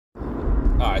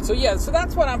right, so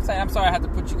that's what I'm saying. I'm sorry I had to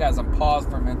put you guys on pause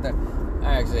for a minute.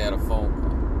 I actually had a phone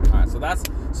call. All right, so that's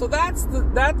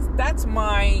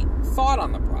my thought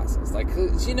on the process. Like,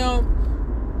 you know,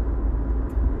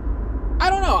 I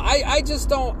don't know. I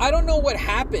don't know what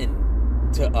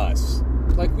happened to us.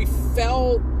 Like, we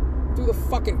fell through the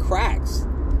fucking cracks.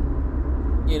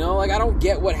 You know, like, I don't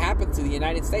get what happened to the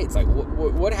United States. Like,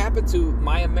 what happened to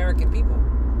my American people?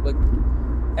 Like,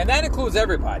 and that includes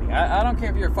everybody. I don't care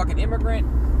if you're a fucking immigrant,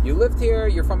 you lived here,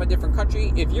 you're from a different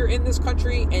country. If you're in this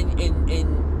country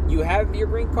and you have your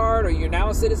green card or you're now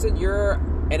a citizen, you're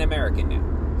an American now.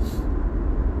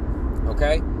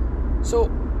 Okay? So,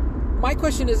 my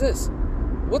question is this.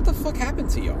 What the fuck happened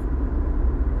to y'all?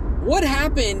 What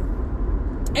happened?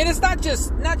 And it's not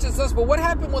just us, but what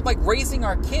happened with, like, raising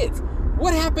our kids?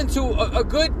 What happened to a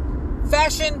good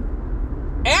fashion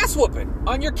ass whooping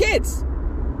on your kids?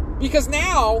 Because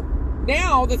now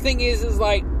the thing is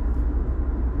like,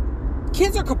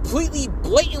 kids are completely,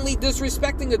 blatantly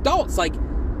disrespecting adults. Like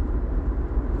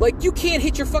you can't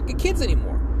hit your fucking kids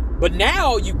anymore. But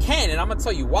now you can, and I'm going to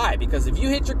tell you why. Because if you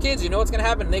hit your kids, you know what's going to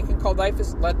happen? They can call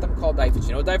DYFS. Let them call DYFS.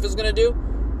 You know what DYFS is going to do?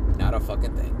 Not a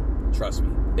fucking thing. Trust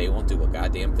me. They won't do a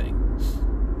goddamn thing.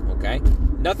 Okay?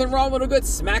 Nothing wrong with a good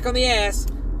smack on the ass,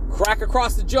 crack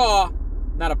across the jaw.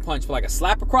 Not a punch, but like a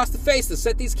slap across the face to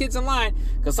set these kids in line.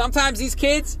 Because sometimes these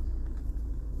kids,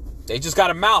 they just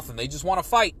got a mouth and they just want to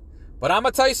fight. But I'm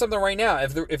gonna tell you something right now.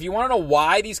 If you want to know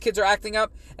why these kids are acting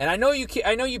up, and I know you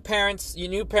parents, you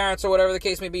new parents or whatever the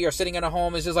case may be, are sitting at a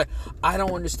home. It's just like, I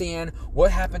don't understand what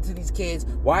happened to these kids.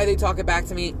 Why are they talking back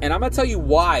to me? And I'm gonna tell you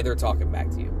why they're talking back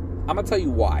to you. I'm gonna tell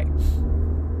you why.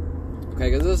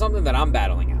 Okay, because this is something that I'm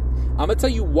battling out. I'm gonna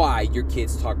tell you why your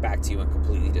kids talk back to you and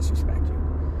completely disrespect you.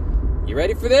 You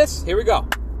ready for this? Here we go.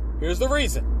 Here's the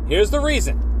reason.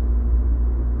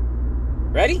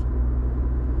 Ready?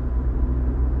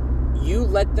 You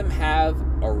let them have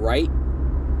a right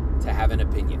to have an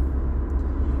opinion.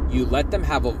 You let them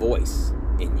have a voice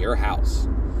in your house.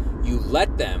 You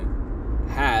let them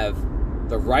have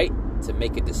the right to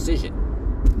make a decision.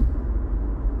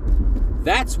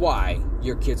 That's why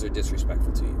your kids are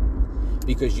disrespectful to you.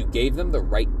 Because you gave them the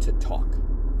right to talk.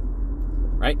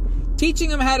 Right? Teaching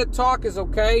them how to talk is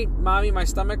okay. Mommy, my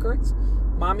stomach hurts.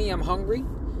 Mommy, I'm hungry.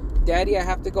 Daddy, I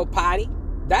have to go potty.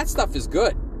 That stuff is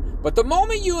good. But the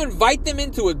moment you invite them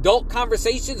into adult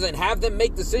conversations and have them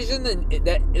make decisions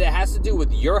that has to do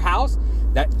with your house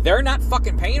that they're not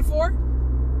fucking paying for,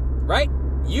 right?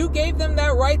 You gave them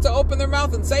that right to open their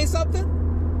mouth and say something.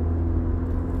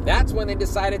 That's when they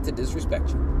decided to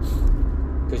disrespect you.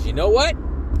 Because you know what?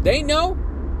 They know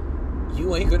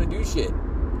you ain't gonna do shit.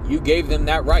 You gave them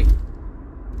that right.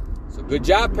 So good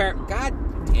job, parent. God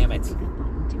damn it.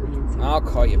 I'll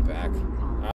call you back.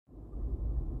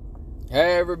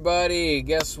 Hey everybody,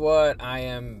 guess what? I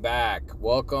am back.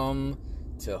 Welcome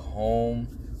to Home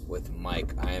with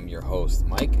Mike. I am your host,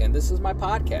 Mike, and this is my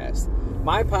podcast.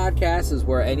 My podcast is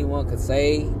where anyone can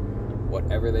say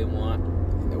whatever they want,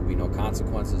 and there will be no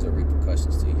consequences or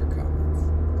repercussions to your comments.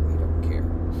 They don't care.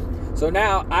 So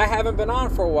now, I haven't been on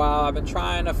for a while. I've been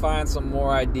trying to find some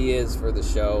more ideas for the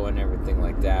show and everything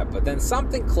like that, but then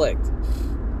something clicked.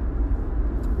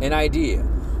 An idea.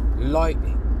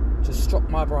 Lightning just struck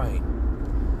my brain.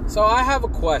 So I have a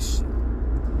question.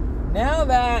 Now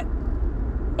that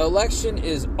election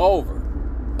is over,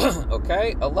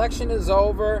 okay? Election is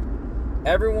over.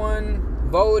 Everyone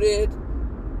voted.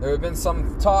 There have been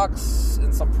some talks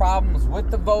and some problems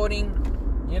with the voting.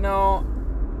 You know,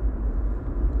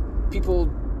 people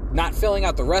not filling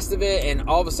out the rest of it, and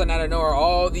all of a sudden, out of nowhere,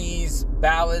 all these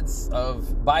ballots of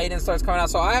Biden starts coming out.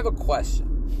 So I have a question.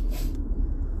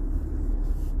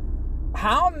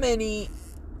 How many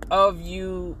of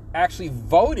you actually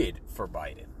voted for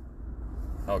Biden?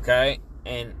 Okay?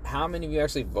 And how many of you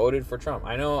actually voted for Trump?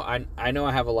 I know I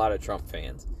have a lot of Trump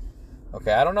fans.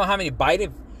 Okay, I don't know how many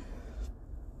Biden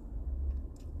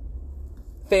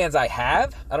fans I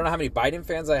have. I don't know how many Biden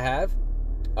fans I have.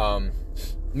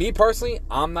 Me personally,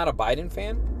 I'm not a Biden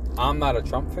fan. I'm not a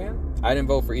Trump fan. I didn't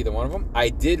vote for either one of them. I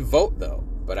did vote though,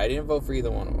 but I didn't vote for either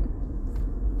one of them.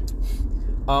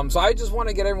 So I just want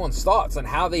to get everyone's thoughts on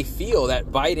how they feel that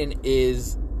Biden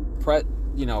is,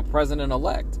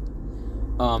 president-elect.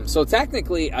 So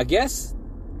technically, I guess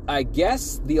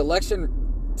the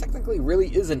election technically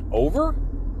really isn't over.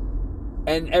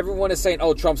 And everyone is saying,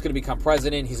 oh, Trump's going to become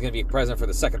president. He's going to be president for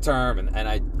the second term. And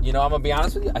I'm going to be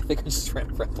honest with you. I think I just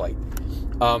ran a red light.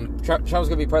 Trump's going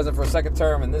to be president for a second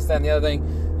term and this, that, and the other thing.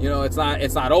 You know, it's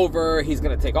not over. He's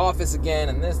going to take office again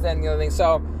and this, that, and the other thing.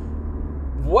 So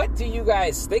what do you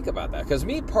guys think about that? Because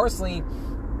me personally,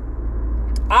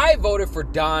 I voted for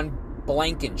Don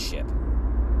Blankenship.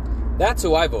 That's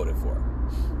who I voted for.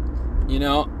 You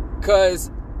know, because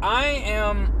I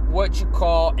am what you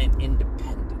call an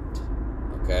independent.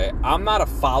 Okay? I'm not a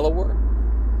follower.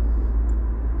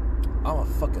 I'm a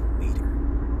fucking leader.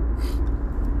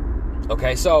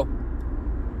 Okay, so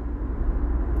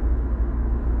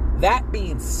that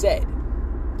being said,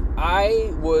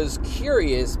 I was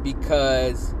curious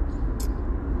because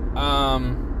how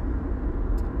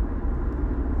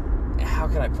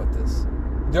can I put this?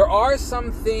 There are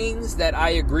some things that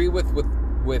I agree with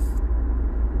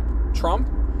Trump,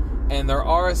 and there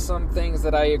are some things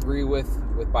that I agree with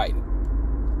Biden.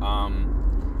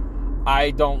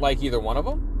 I don't like either one of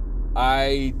them.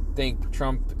 I think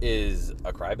Trump is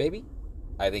a crybaby.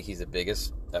 I think he's the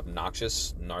biggest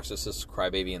obnoxious narcissist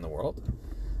crybaby in the world.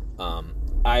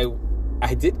 I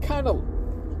did kind of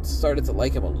started to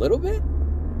like him a little bit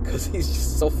because he's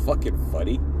just so fucking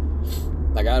funny.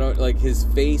 Like, I don't like his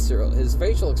face or his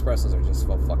facial expressions are just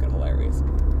so fucking hilarious.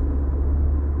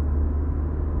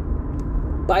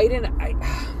 Biden,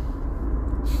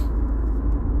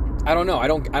 I don't know. I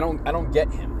don't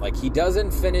get him. Like, he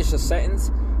doesn't finish a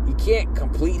sentence. He can't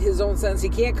complete his own sentence. He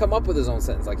can't come up with his own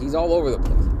sentence. Like, he's all over the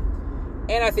place.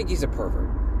 And I think he's a pervert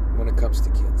when it comes to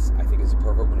kids. I think he's a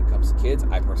pervert when it comes to kids.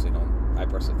 I personally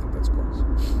think that's gross.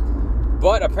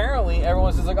 But apparently,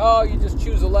 everyone's just like, oh, you just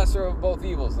choose the lesser of both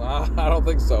evils. I don't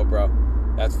think so, bro.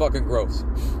 That's fucking gross.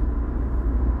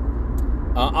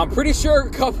 I'm pretty sure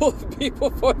a couple of people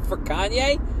voted for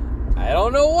Kanye. I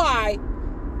don't know why,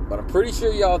 but I'm pretty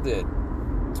sure y'all did.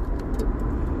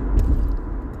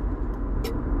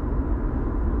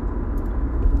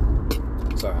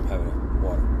 Sorry, I'm having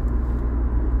water.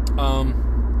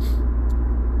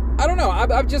 I don't know. I'm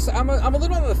a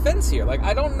little on the fence here. Like,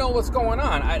 I don't know what's going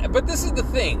on. But this is the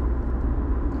thing,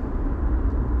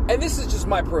 and this is just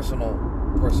my personal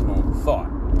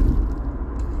thought.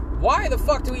 Why the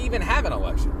fuck do we even have an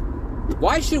election?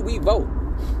 Why should we vote?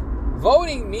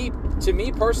 Voting, to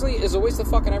me personally, is a waste of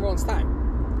fucking everyone's time.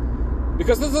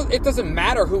 Because it doesn't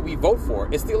matter who we vote for.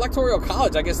 It's the Electoral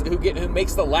College, I guess, who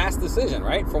makes the last decision,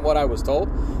 right? From what I was told.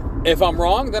 If I'm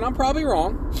wrong, then I'm probably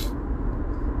wrong.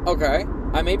 Okay,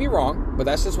 I may be wrong, but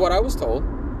that's just what I was told.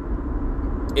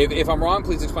 If I'm wrong,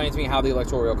 please explain to me how the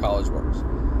Electoral College works.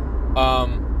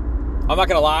 I'm not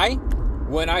gonna lie.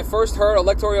 When I first heard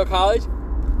Electoral College,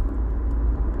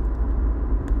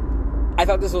 I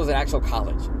thought this was an actual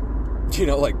college. You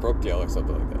know, like Brookdale or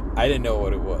something like that. I didn't know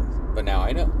what it was, but now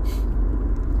I know.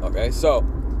 Okay, so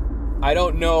I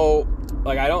don't know.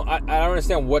 Like, I don't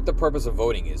understand what the purpose of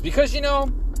voting is, because, you know,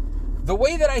 the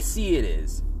way that I see it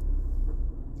is,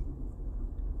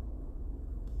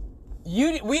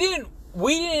 we didn't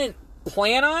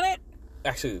plan on it.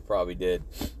 Actually, we probably did.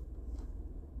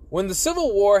 When the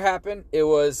Civil War happened, it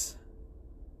was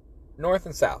North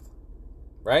and South,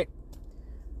 right?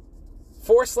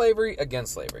 For slavery,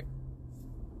 against slavery.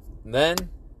 And then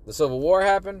the Civil War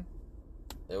happened.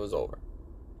 It was over.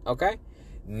 Okay?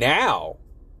 Now,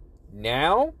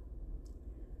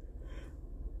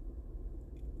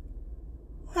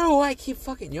 oh, I keep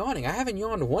fucking yawning. I haven't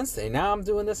yawned once today. Now I'm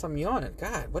doing this, I'm yawning.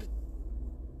 God, what a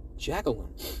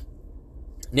jackaloon.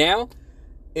 Now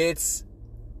it's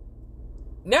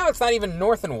not even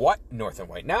north and white. Now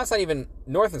it's not even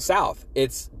north and south.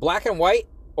 It's black and white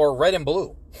or red and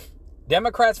blue.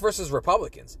 Democrats versus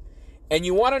Republicans. And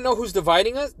you want to know who's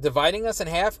dividing us? Dividing us in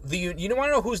half? You want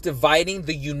to know who's dividing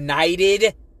the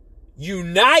United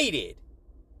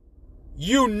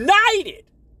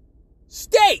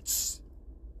States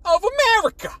of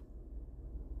America?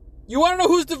 You want to know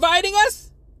who's dividing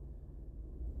us?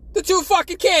 The two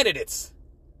fucking candidates.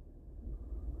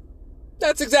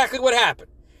 That's exactly what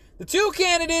happened. The two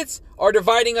candidates are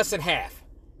dividing us in half.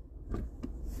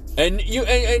 And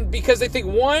because they think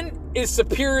one is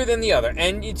superior than the other.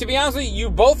 And to be honest with you, you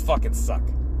both fucking suck.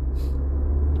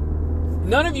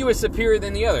 None of you is superior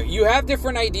than the other. You have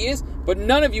different ideas, but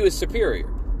none of you is superior.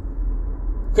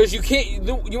 Because you can't.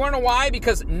 You want to know why?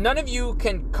 Because none of you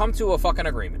can come to a fucking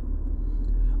agreement.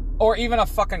 Or even a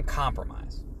fucking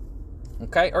compromise.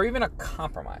 Okay? Or even a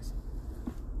compromise.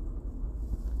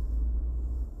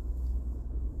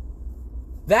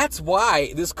 That's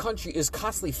why this country is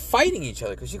constantly fighting each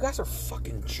other, because you guys are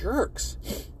fucking jerks.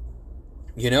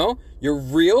 You know? You're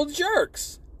real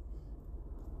jerks.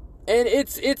 And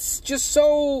it's just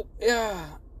so...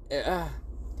 it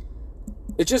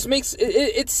just makes...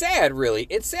 It's sad, really.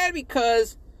 It's sad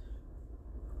because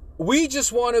we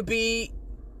just want to be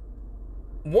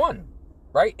one,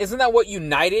 right? Isn't that what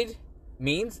united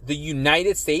means? The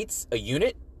United States, a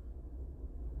unit?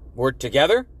 We're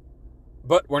together,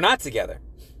 but we're not together.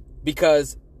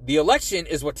 Because The election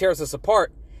is what tears us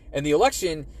apart, and the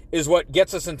election is what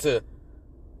gets us into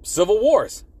civil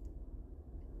wars.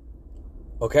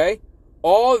 Okay?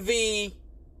 All the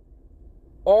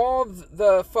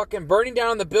fucking burning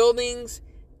down the buildings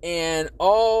and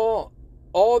all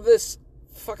this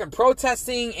fucking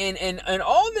protesting and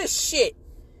all this shit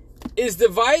is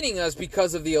dividing us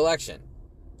because of the election.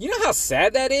 You know how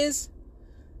sad that is?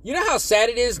 You know how sad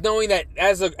it is knowing that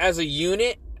as a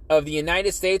unit of the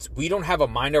United States, we don't have a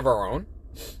mind of our own?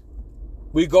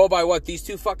 We go by what these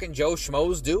two fucking Joe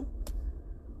Schmoes do?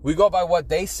 We go by what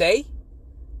they say?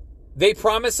 They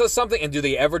promise us something, and do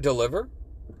they ever deliver?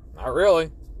 Not really.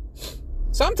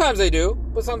 Sometimes they do,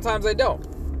 but sometimes they don't.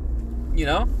 You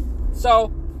know?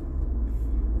 So,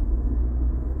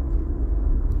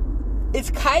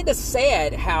 it's kind of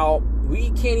sad how we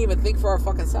can't even think for our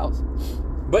fucking selves.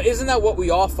 But isn't that what we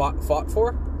all fought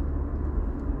for?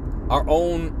 Our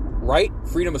own right?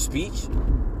 Freedom of speech?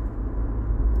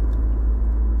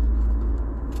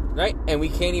 Right? And we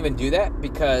can't even do that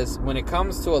because when it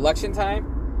comes to election time,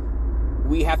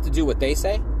 we have to do what they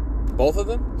say. Both of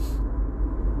them.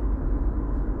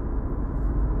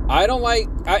 I don't like...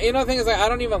 you know the thing is, I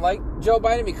don't even like Joe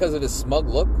Biden because of his smug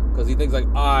look. Because he thinks like,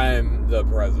 I'm the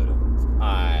president.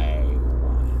 I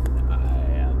won. I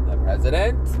am the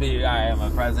president. I am a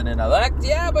president-elect.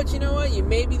 Yeah, but you know what? You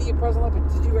may be the president-elect,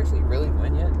 but did you actually really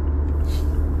win yet?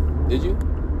 Did you?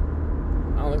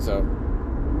 I don't think so.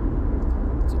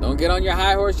 So don't get on your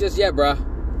high horse just yet, bruh.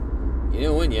 You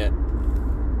didn't win yet.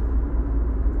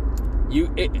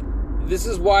 This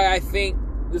is why I think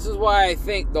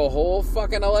the whole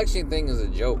fucking election thing is a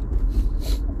joke.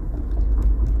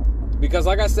 Because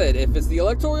like I said, if it's the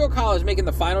Electoral College making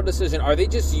the final decision, are they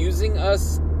just using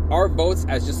our votes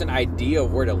as just an idea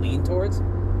of where to lean towards?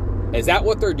 Is that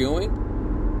what they're doing?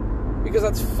 Because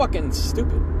that's fucking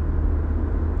stupid.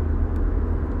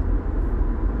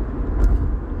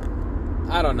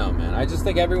 I don't know, man. I just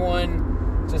think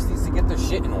everyone just needs to get their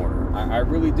shit in order. I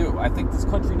really do. I think this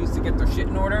country needs to get their shit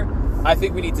in order. I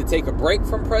think we need to take a break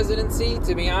from presidency,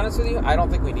 to be honest with you. I don't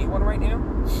think we need one right now.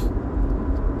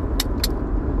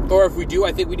 Or if we do,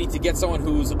 I think we need to get someone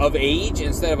who's of age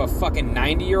instead of a fucking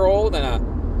 90-year-old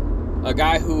and a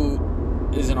guy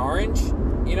who is an orange.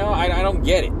 You know, I don't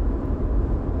get it.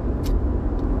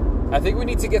 I think we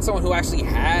need to get someone who actually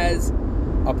has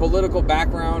a political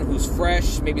background, who's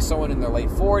fresh, maybe someone in their late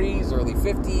 40s, early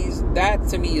 50s. That,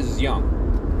 to me, is young.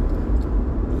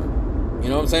 You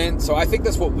know what I'm saying? So I think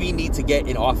that's what we need to get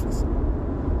in office.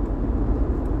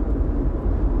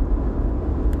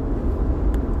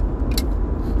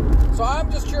 So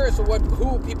I'm just curious of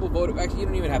who people voted. Actually, you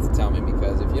don't even have to tell me,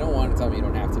 because if you don't want to tell me, you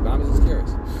don't have to. But I'm just curious.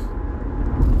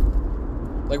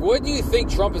 Like, what do you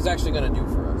think Trump is actually going to do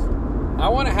for us? I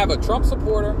want to have a Trump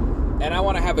supporter, and I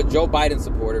want to have a Joe Biden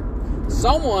supporter.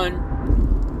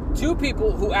 Two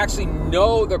people who actually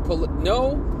know their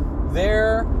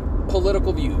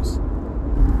political views.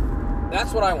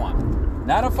 That's what I want.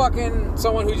 Not a fucking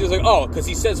someone who's just like, oh, because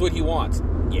he says what he wants.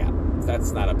 Yeah,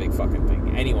 that's not a big fucking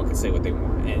thing. Anyone can say what they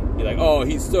want and be like, oh,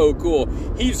 he's so cool.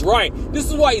 He's right. This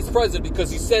is why he's president,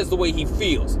 because he says the way he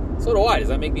feels. So do I. Does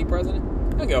that make me president?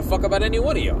 I don't give a fuck about any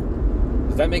one of y'all.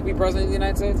 Does that make me president of the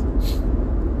United States?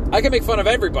 I can make fun of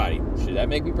everybody. Should that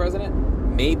make me president?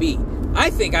 Maybe. I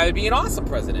think I would be an awesome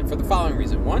president for the following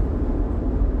reason. One,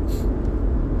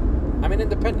 I'm an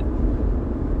independent.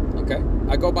 Okay?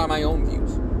 I go by my own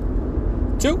views.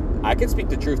 Two, I can speak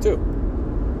the truth too.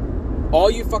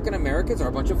 All you fucking Americans are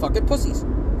a bunch of fucking pussies.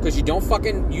 Because you don't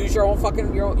fucking use your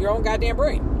own goddamn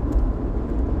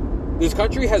brain. This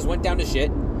country has went down to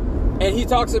shit. And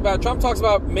Trump talks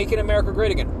about making America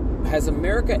great again. Has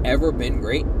America ever been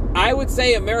great? I would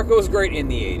say America was great in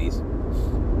the 80s.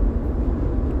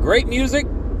 Great music.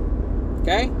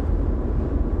 Okay?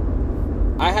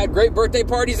 I had great birthday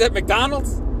parties at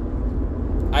McDonald's.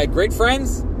 I had great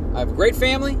friends. I have a great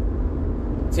family.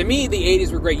 To me, the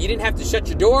 80s were great. You didn't have to shut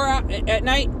your door out at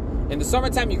night. In the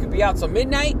summertime, you could be out till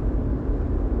midnight.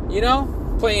 You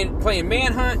know? Playing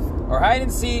manhunt, or hide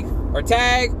and seek, or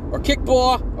tag, or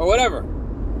kickball, or whatever.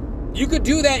 You could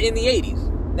do that in the 80s.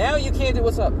 Now you can't do...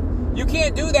 What's up? You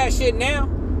can't do that shit now.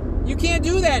 You can't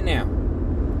do that now.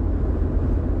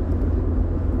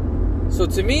 So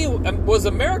to me, was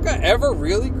America ever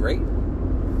really great?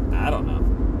 I don't know.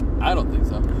 I don't think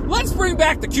so. Let's bring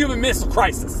back the Cuban Missile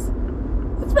Crisis.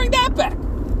 Let's bring that back.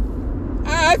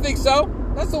 I think so.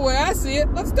 That's the way I see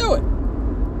it. Let's do it.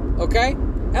 Okay?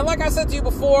 And like I said to you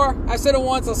before, I said it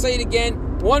once, I'll say it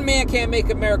again. One man can't make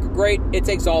America great. It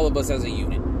takes all of us as a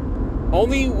unit.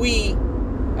 Only we,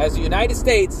 as the United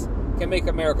States, can make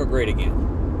America great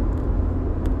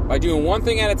again. By doing one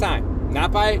thing at a time.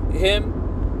 Not by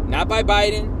him, not by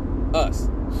Biden, us.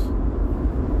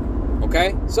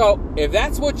 Okay? So, if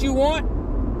that's what you want,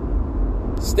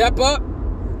 step up.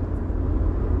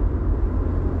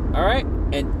 All right?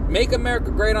 And make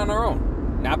America great on our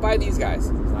own. Not by these guys.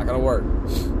 It's not going to work.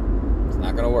 It's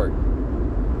not going to work.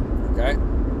 Okay?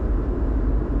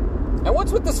 And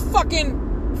what's with this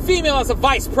fucking female as a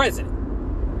vice president?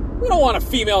 We don't want a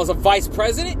female as a vice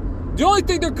president. The only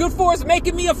thing they're good for is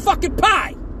making me a fucking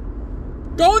pie.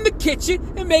 Go in the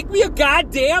kitchen and make me a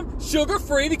goddamn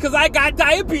sugar-free because I got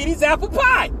diabetes apple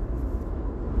pie.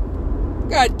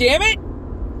 God damn it.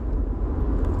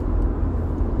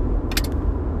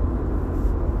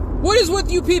 What is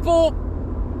with you people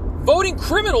voting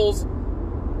criminals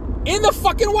in the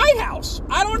fucking White House?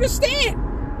 I don't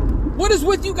understand. What is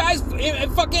with you guys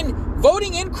fucking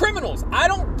voting in criminals? I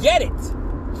don't get it.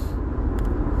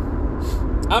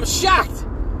 I'm shocked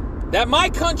that my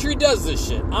country does this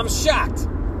shit. I'm shocked.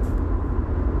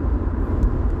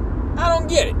 I don't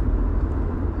get it.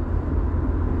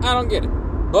 I don't get it.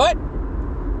 But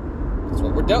that's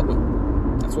what we're dealt with.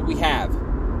 That's what we have.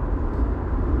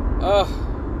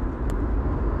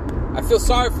 I feel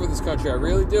sorry for this country. I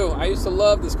really do. I used to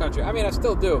love this country. I mean, I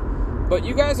still do. But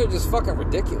you guys are just fucking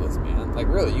ridiculous, man. Like,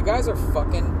 really, you guys are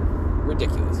fucking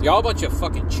ridiculous. Y'all a bunch of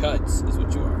fucking chuds is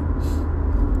what you are.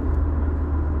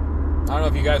 I don't know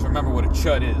if you guys remember what a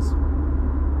chud is.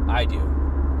 I do.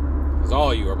 Because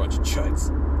all of you are a bunch of chuds.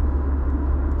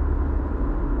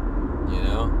 You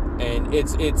know? And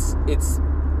it's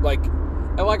like,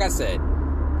 and like I said,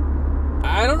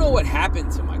 I don't know what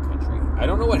happened to my country. I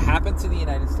don't know what happened to the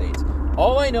United States.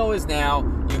 All I know is now,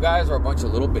 you guys are a bunch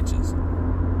of little bitches.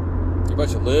 You're a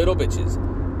bunch of little bitches.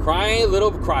 Crying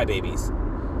little crybabies.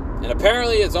 And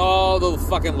apparently it's all the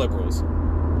fucking liberals.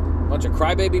 Bunch of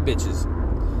crybaby bitches.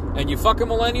 And you fucking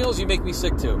millennials, you make me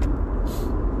sick too.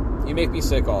 You make me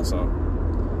sick also.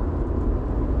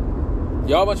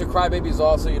 Y'all a bunch of crybabies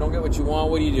also. You don't get what you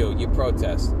want. What do? You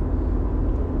protest. Give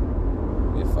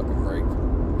me a fucking break.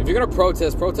 If you're going to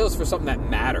protest for something that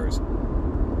matters.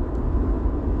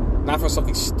 Not for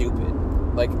something stupid.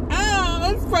 Like,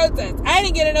 let's protest. I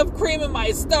didn't get enough cream in my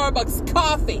Starbucks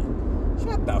coffee.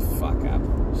 Shut the fuck up.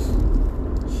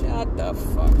 Shut the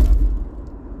fuck up.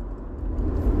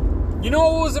 You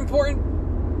know what was important?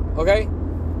 Okay?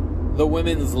 The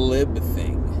women's lib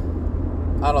thing.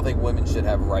 I don't think women should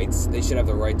have rights. They should have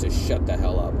the right to shut the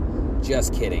hell up.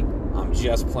 Just kidding. I'm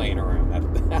just playing around.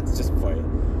 That's just playing.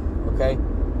 Okay?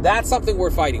 That's something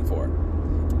we're fighting for.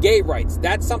 Gay rights.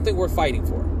 That's something we're fighting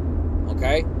for.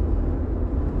 Okay?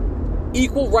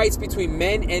 Equal rights between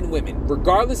men and women,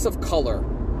 regardless of color,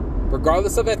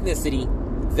 regardless of ethnicity.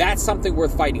 That's something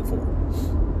worth fighting for.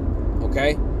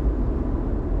 Okay?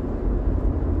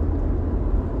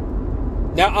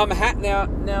 Now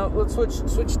now let's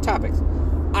switch topics.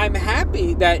 I'm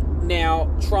happy that now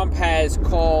Trump has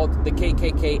called the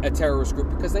KKK a terrorist group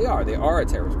because they are. They are a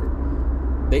terrorist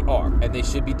group. They are, and they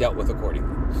should be dealt with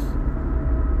accordingly.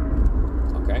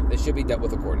 Okay? They should be dealt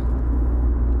with accordingly.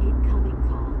 Incoming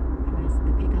call. Press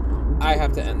the pickup button. I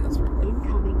have to end this recording.